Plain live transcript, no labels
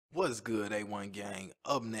What's good, A1 gang?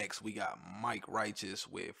 Up next, we got Mike Righteous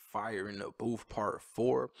with Fire in the Booth Part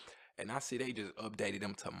 4. And I see they just updated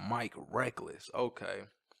him to Mike Reckless. Okay,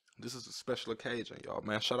 this is a special occasion, y'all,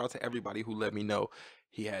 man. Shout out to everybody who let me know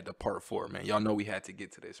he had the Part 4, man. Y'all know we had to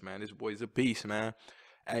get to this, man. This boy's a beast, man.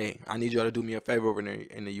 Hey, I need y'all to do me a favor over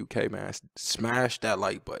in the UK, man. Smash that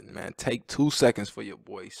like button, man. Take 2 seconds for your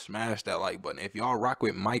boy. Smash that like button. If y'all rock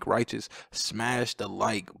with Mike Righteous, smash the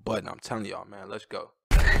like button. I'm telling y'all, man. Let's go.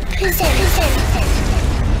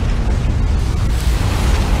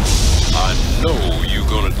 I know you're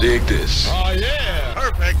gonna dig this. Oh yeah,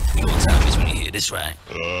 perfect. You know what time it is when you hear this, right?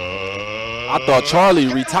 I thought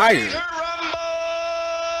Charlie retired.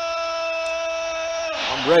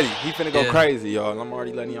 I'm ready. He finna go crazy, y'all. I'm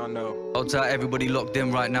already letting y'all know. Hold tight, everybody locked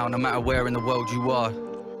in right now, no matter where in the world you are.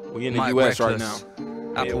 We in the Mike US Reckless. right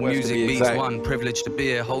now. Apple Music Beats One, privileged to be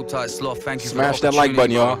here. Hold tight, Sloth. Thank you. Smash for the that like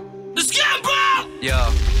button, y'all. The scamper!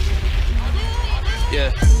 Yeah.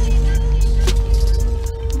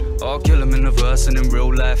 I'll kill him in the verse and in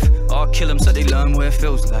real life. I'll kill him so they learn what it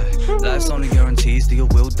feels like. Life's only guarantees that you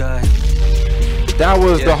will die. That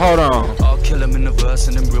was the hold on. I'll kill him in the verse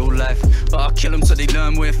and in real life. I'll kill him so they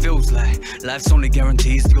learn what it feels like. Life's only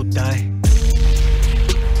guarantees that you'll die.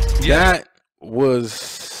 That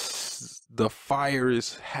was the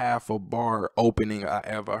firest half a bar opening I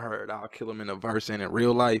ever heard. I'll kill him in a verse and in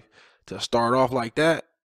real life. To start off like that,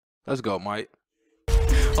 let's go, Mike.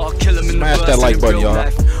 I'll kill him in smash the that like button, y'all.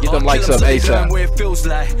 Get them likes up ASAP. Where it feels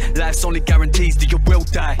like life's only guarantees that you will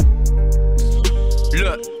die.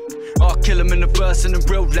 Look, I'll kill him in the verse and in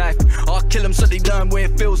real life. I'll kill him so they learn where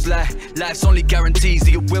it feels like life's only guarantees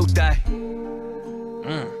that you will die.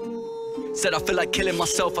 Said I feel like killing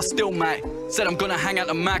myself, I still might. Said I'm gonna hang out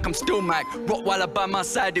the mic, I'm still Mac. Rottweiler by my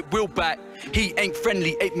side, it will bite. He ain't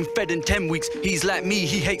friendly, ain't been fed in 10 weeks. He's like me,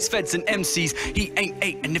 he hates feds and MCs. He ain't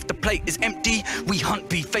ate, and if the plate is empty, we hunt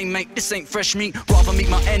beef. Hey mate, this ain't fresh meat. Rather meet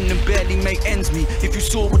my end than barely make ends meet. If you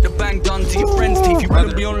saw what the bang done to your friend's teeth, you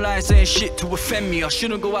wouldn't be online saying shit to offend me. I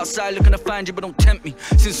shouldn't go outside looking to find you, but don't tempt me.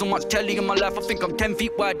 Seen so much telly in my life, I think I'm 10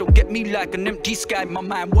 feet wide. Don't get me like an empty sky, my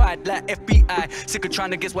mind wide like FBI. Sick of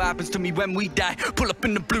trying to guess what happens to me when we die. Pull up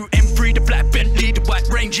in the blue M3, the black Bentley, the white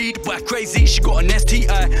Rangy, the white crazy. She got an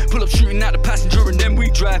STI. Pull up shooting at the passenger and then we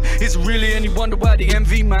drive. Is it really any wonder why the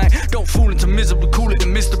envy, man? Don't fall into misery, call it a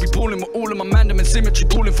mystery. Balling with all of my mandem and symmetry.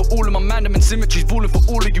 Balling for all of my mandem and symmetries. Balling for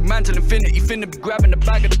all of you man till infinity. Finna be grabbing the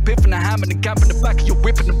bag of the piff and the hammer and camping the back of your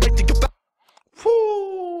whip and the blade to your back.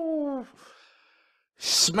 Woo.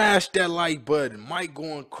 Smash that like button. Mike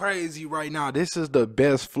going crazy right now. This is the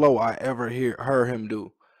best flow I ever heard him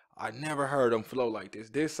do. I never heard him flow like this.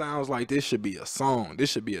 This sounds like this should be a song.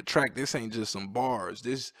 This should be a track. This ain't just some bars.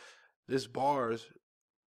 This bars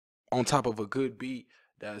on top of a good beat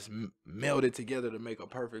that's melded together to make a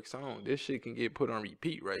perfect song. This shit can get put on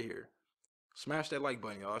repeat right here. Smash that like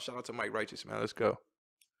button, y'all. Shout out to Mike Righteous, man. Let's go.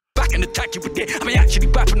 Back and attack you with it. I mean actually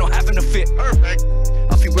rapping or having a fit. Perfect.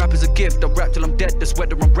 I feel rap is a gift. I rap till I'm dead. That's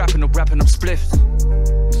whether I'm rapping or wrapping up spliffs.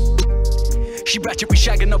 She ratchet, we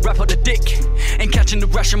shagging, I rap her the dick. Ain't catching the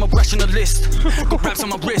rash, I'm a rationalist. Got raps on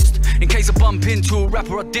my wrist, in case I bump into a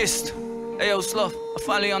rapper I dissed. Ayo, Sloth, I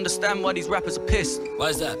finally understand why these rappers are pissed. Why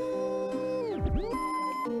is that?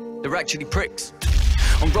 They're actually pricks.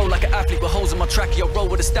 I roll like an athlete with holes in my trachea. I roll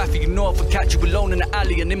with a staffy, you know if I catch you alone in the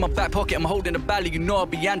alley. And in my back pocket I'm holding a bally, you know I'll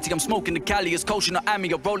be anti. I'm smoking the Cali, it's kosher, not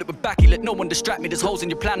ammy. I roll it with backy, let no one distract me. There's holes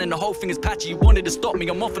in your plan and the whole thing is patchy. You wanted to stop me,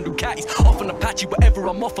 I'm off on Ducatis. Off on Apache, whatever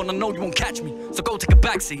I'm off on, I know you won't catch me. So go take a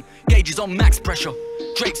backseat, gauges on max pressure.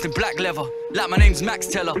 Drapes in black leather, like my name's Max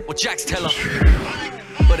Teller or Jax Teller.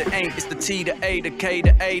 But it ain't, it's the T, the A, the K,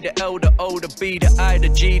 the A, the L, the O, the B, the I, the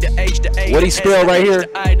G, the H, the A. What he spelled right here?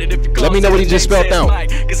 Let me know what he just spelled down.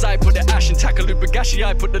 Cause I put the ash and tackle Lubagashi.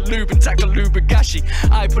 I put the lube and tackle Lubagashi.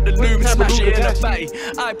 I put the lube and smash it in a bay.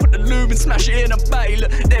 I put the lube and smash it in a bay.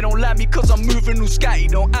 Look, they don't like me cause I'm moving all scatty.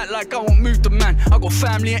 Don't act like I won't move the man. I got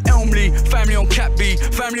family in Elmley, family on Cat B,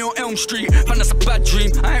 family on Elm Street. Man, that's a bad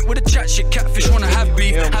dream. I ain't with a chat shit, catfish wanna have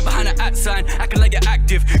beef. Hide behind an at sign, acting like you're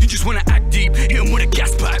active. You just wanna act deep, hit him with a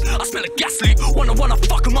gas pipe. I smell a gas leak, wanna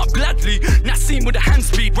fuck him up gladly. Nassim with a hand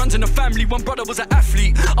speed, runs in the family. One brother was an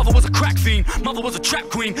athlete, other was a crack fiend. Mother was a trap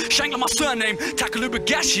queen, Shankla my surname.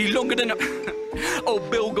 Takalubagashi, longer than a Oh,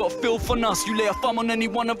 Bill got filth on us. You lay a thumb on any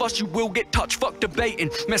one of us, you will get touched. Fuck debating.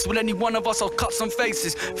 Mess with any one of us, I'll cut some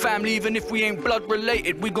faces. Family, even if we ain't blood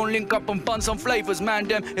related, we gon' link up and bun some flavors. Man,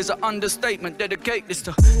 them is an understatement. Dedicate this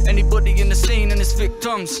to anybody in the scene and its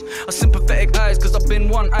victims. A sympathetic eyes, cause I've been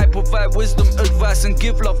one. I provide wisdom, advice, and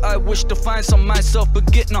give love. I wish to find some myself,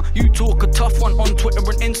 but get now. You talk a tough one on Twitter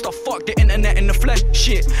and Insta. Fuck the internet in the flesh.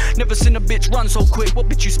 Shit, never seen a bitch run so quick. What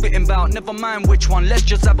bitch you spitting about? Never mind which one. Let's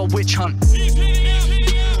just have a witch hunt.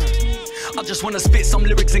 I just wanna spit some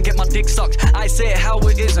lyrics and get my dick sucked. I say it how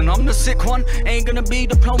it is and I'm the sick one. Ain't gonna be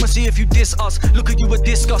diplomacy if you diss us. Look at you with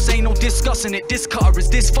discuss, ain't no discussing it. This cutter is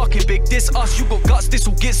this fucking big, this us. You got guts, this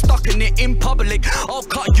will get stuck in it in public. I'll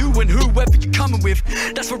cut you and whoever you coming with.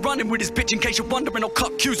 That's for running with this bitch in case you're wondering. I'll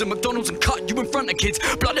cut queues at McDonald's and cut you in front of kids.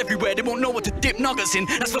 Blood everywhere, they won't know what to dip nuggets in.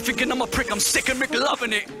 That's for thinking I'm a prick, I'm sick and Rick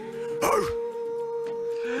loving it.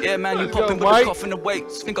 Yeah man, you popping with a cough in the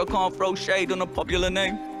weights. Think I can't throw shade on a popular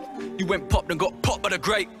name? You went popped and got popped by the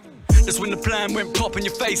great. That's when the plan went pop in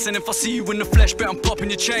your face. And if I see you in the flesh, bet I'm popping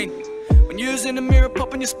your chain. When you was in the mirror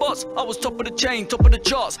popping your spots, I was top of the chain, top of the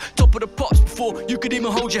charts, top of the pops. Before you could even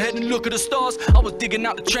hold your head and look at the stars, I was digging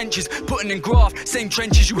out the trenches, putting in graft. Same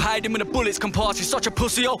trenches you hide in when the bullets come past. You're such a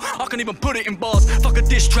pussy, oh, I can't even put it in bars. Fuck a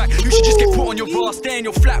diss track, you should just get put on your ass. Stay in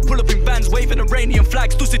your flat, pull up in vans, waving Iranian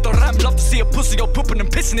flags. Do sit the ram, love to see a pussy, oh, pooping and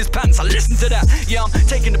pissing his pants. I listen to that, yeah, I'm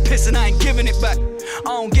taking the piss and I ain't giving it back. I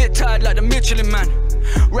don't get tired like the Michelin man.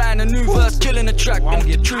 Writing a new verse, killing the track. And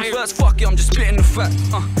the true verse, fuck it, I'm just spitting the fact.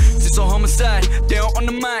 It's a homicide, they're on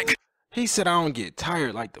the mic. He said I don't get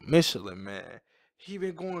tired like the Michelin man. He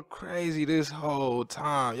been going crazy this whole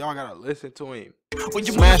time. Y'all gotta listen to him. When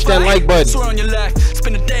you smash that like button. Swear on your life,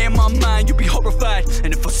 spend a day in my mind, you'll be horrified.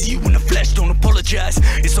 And if I see you in the flesh, don't apologize.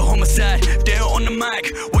 It's a homicide, they're on the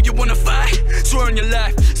mic. What you wanna fight? Swear on your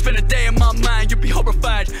life, spend a day in my mind, you'll be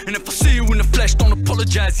horrified. And if I see you in the flesh, don't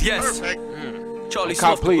apologize. Yes. Perfect. Charlie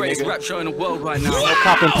Sloth, the greatest rap show in the world right now. No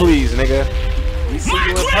copping please, nigga. We see you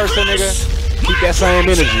in person, nigga. Keep that same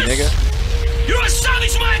energy, nigga. You're a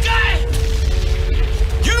savage, my guy!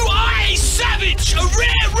 You are a savage! A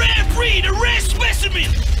rare breed, a rare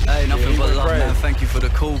specimen! Hey, nothing but love, man. Thank you for the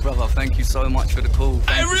call, brother. Thank you so much for the call.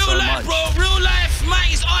 Hey, real life, bro. Real life, man.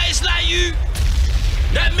 It's artists like you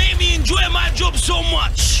that make me enjoy my job so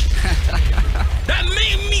much. That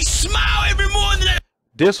make me smile every morning.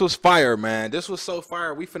 This was fire, man. This was so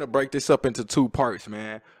fire. We finna break this up into 2 parts,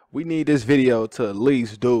 man. We need this video to at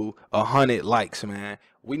least do 100 likes, man.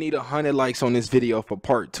 We need 100 likes on this video for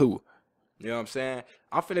part 2. You know what I'm saying?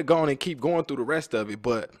 I'm finna go on and keep going through the rest of it,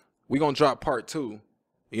 but we gonna drop part 2.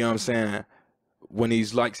 You know what I'm saying? When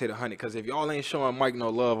these likes hit 100. Because if y'all ain't showing Mike no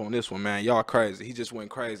love on this one, man, y'all crazy. He just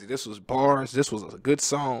went crazy. This was bars. This was a good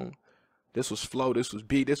song. This was flow. This was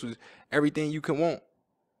beat. This was everything you can want.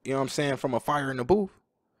 You know what I'm saying? From a fire in the booth.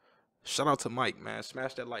 Shout out to Mike, man.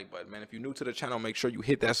 Smash that like button, man. If you're new to the channel, make sure you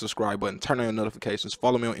hit that subscribe button. Turn on your notifications.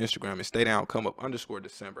 Follow me on Instagram and stay down. Come up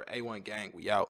 _December. A1 gang. We out.